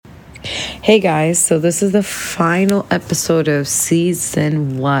Hey guys, so this is the final episode of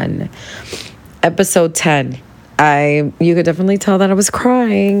season 1, episode 10. You could definitely tell that I was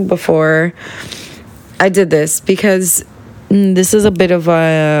crying before I did this because this is a bit of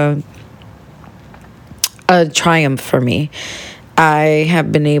a triumph for me. I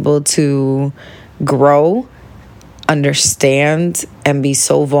have been able to grow, understand, and be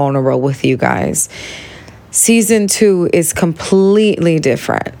so vulnerable with you guys. Season 2 is completely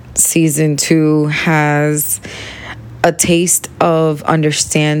different. Season 2 has a taste of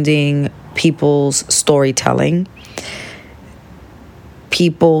understanding people's storytelling,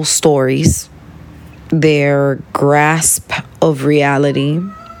 people's stories, their grasp of reality,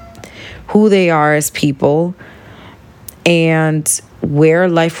 who they are as people, and where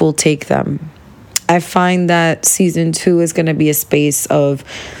life will take them. I find that season 2 is going to be a space of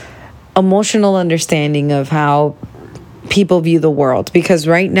emotional understanding of how people view the world, because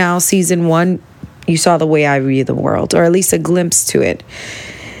right now, season 1, you saw the way I view the world, or at least a glimpse to it.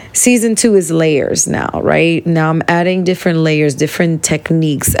 Season 2 is layers now, right? Now I'm adding different layers, different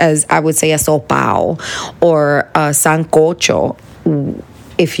techniques, as I would say a sopao or a sancocho,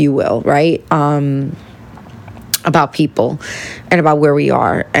 if you will, right? About people and about where we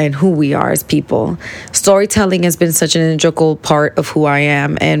are and who we are as people. Storytelling has been such an integral part of who I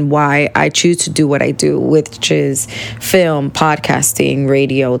am and why I choose to do what I do, which is film, podcasting,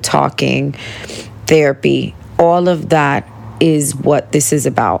 radio, talking, therapy. All of that is what this is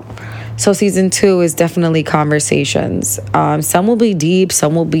about. So season 2 is definitely conversations. Some will be deep,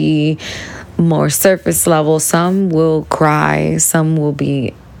 some will be more surface level, some will cry, some will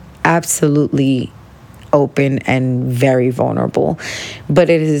be absolutely open and very vulnerable, but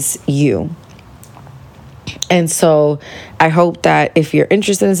it is you. And so I hope that if you're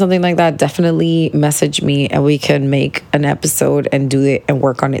interested in something like that, definitely message me and we can make an episode and do it and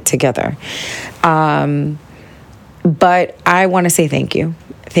work on it together. But I want to say thank you.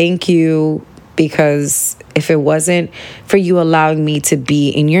 Thank you, because if it wasn't for you allowing me to be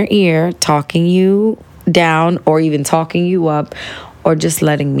in your ear, talking you down or even talking you up or just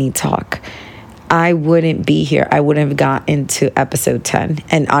letting me talk, I wouldn't be here. I wouldn't have gotten to episode 10.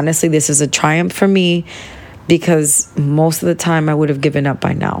 And honestly, this is a triumph for me because most of the time I would have given up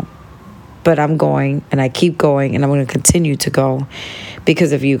by now. But I'm going and I keep going and I'm going to continue to go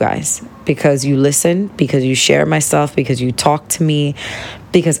because of you guys. Because you listen, because you share my stuff, because you talk to me,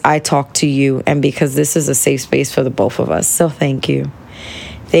 because I talk to you, and because this is a safe space for the both of us. So thank you.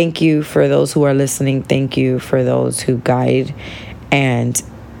 Thank you for those who are listening. Thank you for those who guide and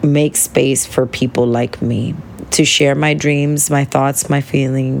make space for people like me to share my dreams, my thoughts, my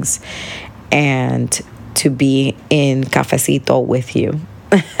feelings, and to be in cafecito with you.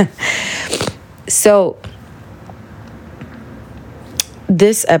 So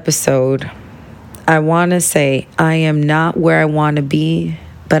this episode, I want to say I am not where I want to be,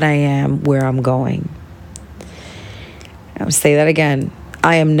 but I am where I'm going. I'll say that again.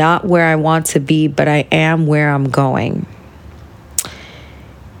 I am not where I want to be, but I am where I'm going.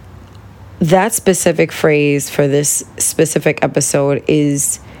 That specific phrase for this specific episode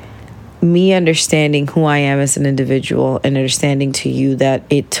is me understanding who I am as an individual and understanding to you that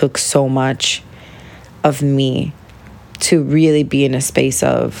it took so much of me to really be in a space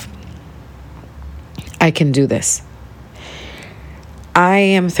of, I can do this. I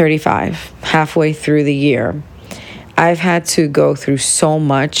am 35, halfway through the year. I've had to go through so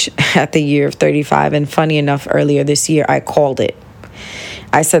much at the year of 35. And funny enough, earlier this year, I called it.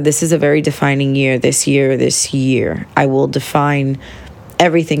 I said, this is a very defining year. This year, I will define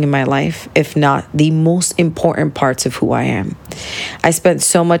everything in my life, if not the most important parts of who I am. I spent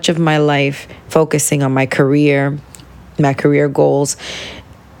so much of my life focusing on my career goals,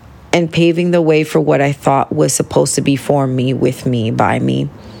 and paving the way for what I thought was supposed to be for me, with me, by me,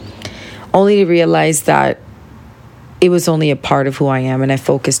 only to realize that it was only a part of who I am, and I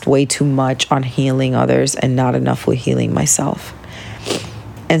focused way too much on healing others and not enough with healing myself.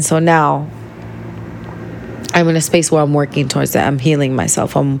 And so now I'm in a space where I'm working towards that. I'm healing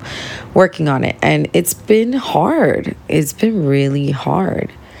myself. I'm working on it. And it's been hard. It's been really hard.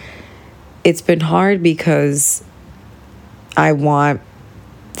 It's been hard because I want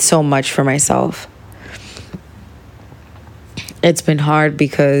so much for myself. It's been hard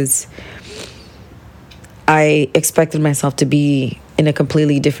because I expected myself to be in a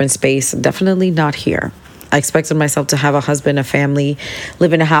completely different space. Definitely not here. I expected myself to have a husband, a family,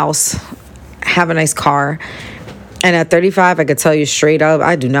 live in a house, have a nice car. And at 35, I could tell you straight up,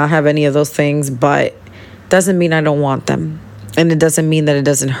 I do not have any of those things, but doesn't mean I don't want them. And it doesn't mean that it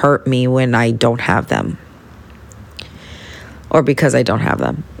doesn't hurt me when I don't have them. Or because I don't have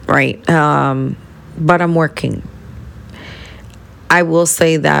them. right? But I'm working. I will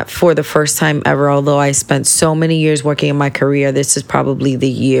say that for the first time ever, although I spent so many years working in my career, this is probably the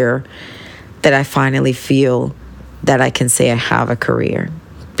year that I finally feel that I can say I have a career,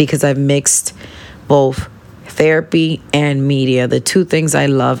 because I've mixed both therapy and media, the two things I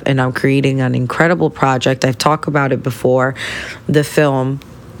love, and I'm creating an incredible project. I've talked about it before, the film.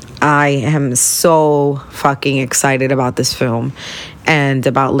 I am so fucking excited about this film and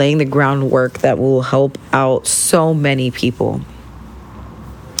about laying the groundwork that will help out so many people,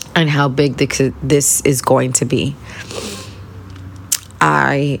 and how big this is going to be.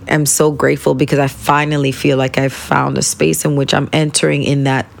 I am so grateful because I finally feel like I've found a space in which I'm entering in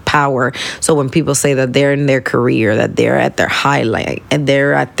that power. So when people say that they're in their career, that they're at their highlight and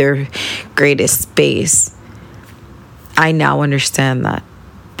they're at their greatest space, I now understand that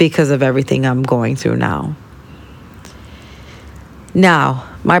because of everything I'm going through now. Now,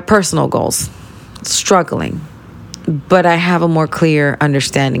 my personal goals, struggling, but I have a more clear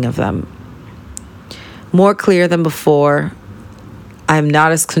understanding of them. More clear than before. I'm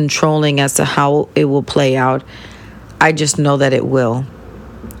not as controlling as to how it will play out. I just know that it will.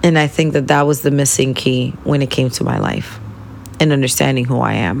 And I think that that was the missing key when it came to my life and understanding who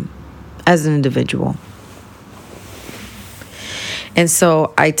I am as an individual. And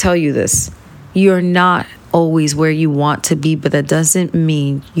so I tell you this, you're not always where you want to be, but that doesn't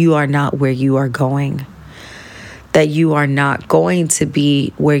mean you are not where you are going. That you are not going to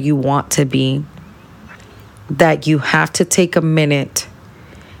be where you want to be. That you have to take a minute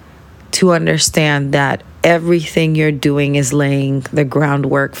to understand that everything you're doing is laying the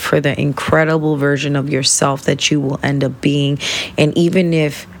groundwork for the incredible version of yourself that you will end up being. And even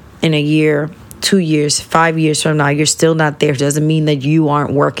if in a year, 2 years, 5 years from now, you're still not there, doesn't mean that you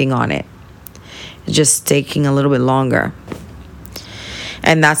aren't working on it. It's just taking a little bit longer.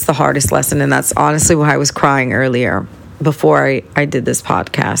 And that's the hardest lesson. And that's honestly why I was crying earlier before I did this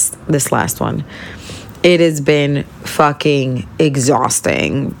podcast, this last one. It has been fucking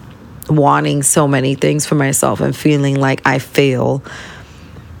exhausting, wanting so many things for myself and feeling like I fail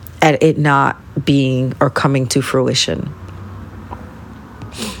at it not being or coming to fruition.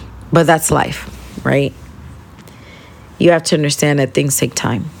 But that's life, right? You have to understand that things take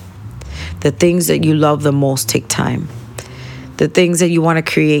time. The things that you love the most take time. The things that you want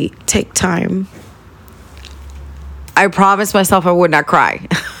to create take time. I promised myself I would not cry.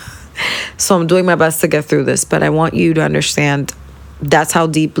 So I'm doing my best to get through this. But I want you to understand that's how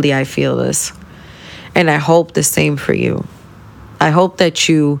deeply I feel this. And I hope the same for you. I hope that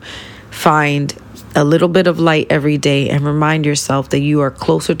you find a little bit of light every day and remind yourself that you are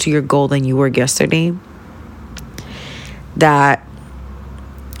closer to your goal than you were yesterday. That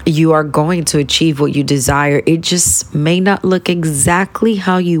you are going to achieve what you desire. It just may not look exactly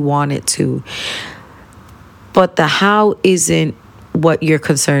how you want it to. But the how isn't what you're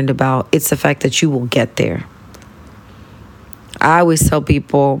concerned about. It's the fact that you will get there. I always tell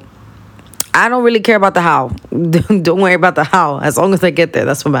people, I don't really care about the how. Don't worry about the how. As long as I get there,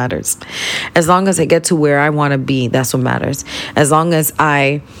 that's what matters. As long as I get to where I want to be, that's what matters. As long as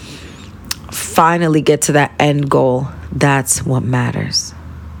I finally get to that end goal, that's what matters.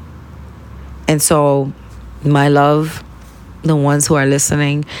 And so, my love, the ones who are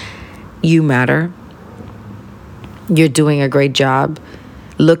listening, you matter. You're doing a great job.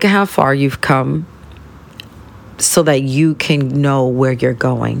 Look at how far you've come so that you can know where you're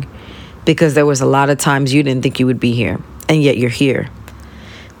going. Because there was a lot of times you didn't think you would be here, and yet you're here.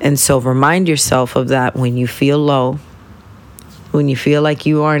 And so remind yourself of that when you feel low, when you feel like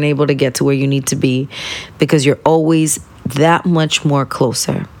you aren't able to get to where you need to be, because you're always that much more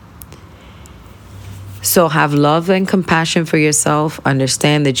closer. So have love and compassion for yourself.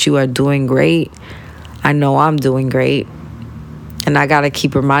 Understand that you are doing great. I know I'm doing great. And I got to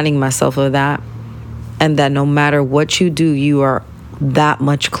keep reminding myself of that. And that no matter what you do, you are that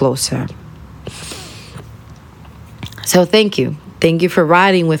much closer. So thank you. Thank you for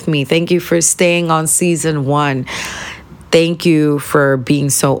riding with me. Thank you for staying on season 1. Thank you for being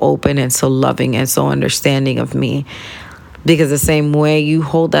so open and so loving and so understanding of me. Because the same way you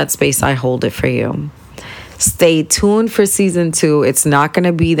hold that space, I hold it for you. Stay tuned for season 2. It's not going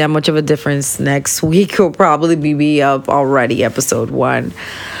to be that much of a difference. Next week will probably be up already, episode 1.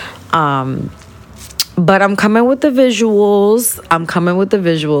 But I'm coming with the visuals.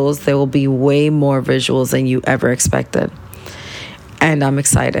 There will be way more visuals than you ever expected. And I'm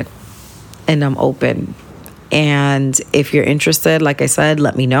excited. And I'm open. And if you're interested, like I said,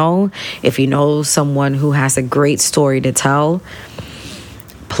 let me know. If you know someone who has a great story to tell,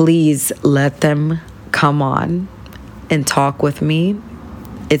 please let them come on and talk with me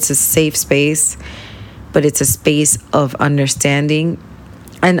It's a safe space, but it's a space of understanding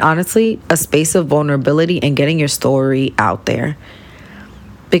and honestly, a space of vulnerability and getting your story out there.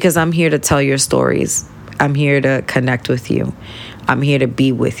 Because I'm here to tell your stories. I'm here to connect with you. I'm here to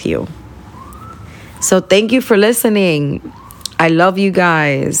be with you. So thank you for listening. I love you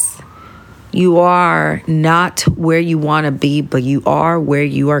guys. You are not where you want to be, but you are where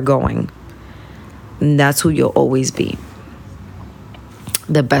you are going. And that's who you'll always be.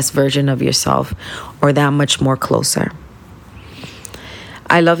 The best version of yourself, or that much more closer.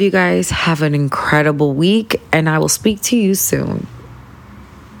 I love you guys. Have an incredible week, and I will speak to you soon.